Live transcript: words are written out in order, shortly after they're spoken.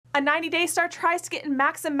A 90-Day star tries to get in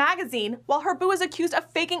Maxim magazine while her boo is accused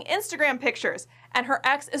of faking Instagram pictures, and her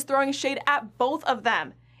ex is throwing shade at both of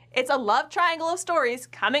them. It's a love triangle of stories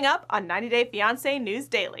coming up on 90 Day Fiancé News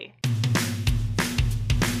Daily.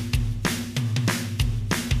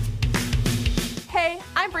 Hey,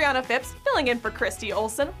 I'm Brianna Phipps, filling in for Christy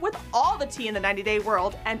Olsen with all the tea in the 90-day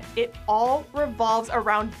world, and it all revolves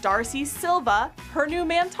around Darcy Silva, her new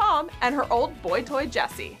man Tom, and her old boy toy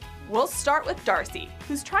Jesse. We'll start with Darcy,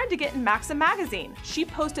 who's trying to get in Maxim magazine. She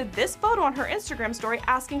posted this photo on her Instagram story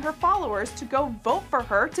asking her followers to go vote for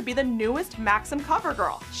her to be the newest Maxim cover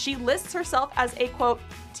girl. She lists herself as a, quote,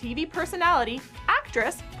 TV personality,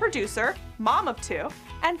 actress, producer, mom of two,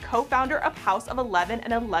 and co-founder of House of 11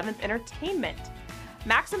 and 11th Entertainment.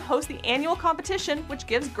 Maxim hosts the annual competition, which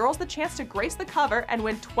gives girls the chance to grace the cover and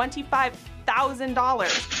win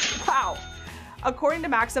 $25,000. Wow! According to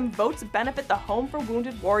Maxim, votes benefit the Home for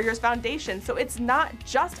Wounded Warriors Foundation, so it's not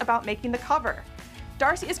just about making the cover.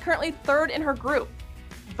 Darcy is currently third in her group.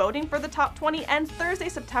 Voting for the top 20 ends Thursday,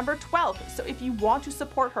 September 12th, so if you want to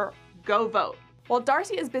support her, go vote. While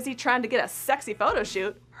Darcy is busy trying to get a sexy photo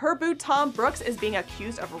shoot, her boo Tom Brooks is being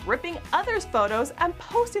accused of ripping others' photos and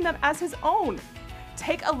posting them as his own.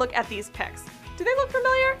 Take a look at these pics. Do they look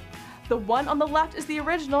familiar? The one on the left is the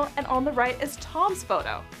original, and on the right is Tom's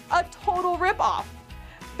photo. A total ripoff.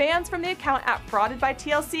 Fans from the account at Frauded by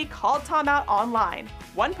TLC called Tom out online.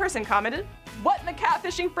 One person commented, "What in the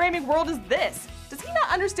catfishing framing world is this? Does he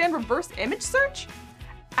not understand reverse image search?"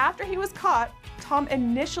 After he was caught, Tom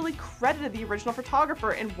initially credited the original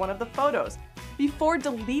photographer in one of the photos, before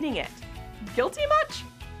deleting it. Guilty much?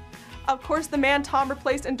 Of course, the man Tom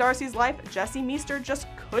replaced in Darcy's life, Jesse Meester, just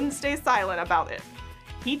couldn't stay silent about it.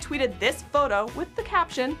 He tweeted this photo with the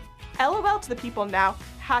caption, "LOL to the people now,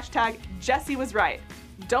 hashtag Jesse was right.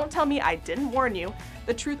 Don't tell me I didn't warn you.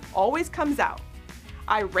 The truth always comes out.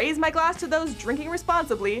 I raise my glass to those drinking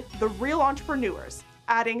responsibly, the real entrepreneurs,"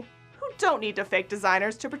 adding, "Who don't need to fake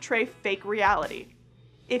designers to portray fake reality."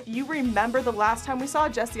 If you remember the last time we saw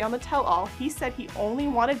Jesse on the tell-all, he said he only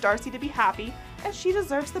wanted Darcy to be happy and she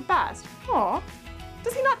deserves the best. Aw,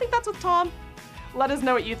 does he not think that's with Tom? Let us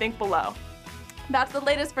know what you think below. That's the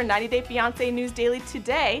latest for 90 Day Fiancé News Daily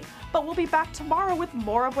today, but we'll be back tomorrow with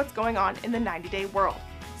more of what's going on in the 90-day world.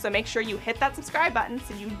 So make sure you hit that subscribe button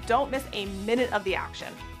so you don't miss a minute of the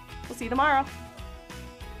action. We'll see you tomorrow.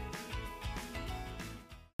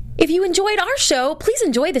 If you enjoyed our show, please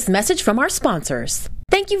enjoy this message from our sponsors.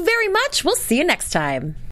 Thank you very much. We'll see you next time.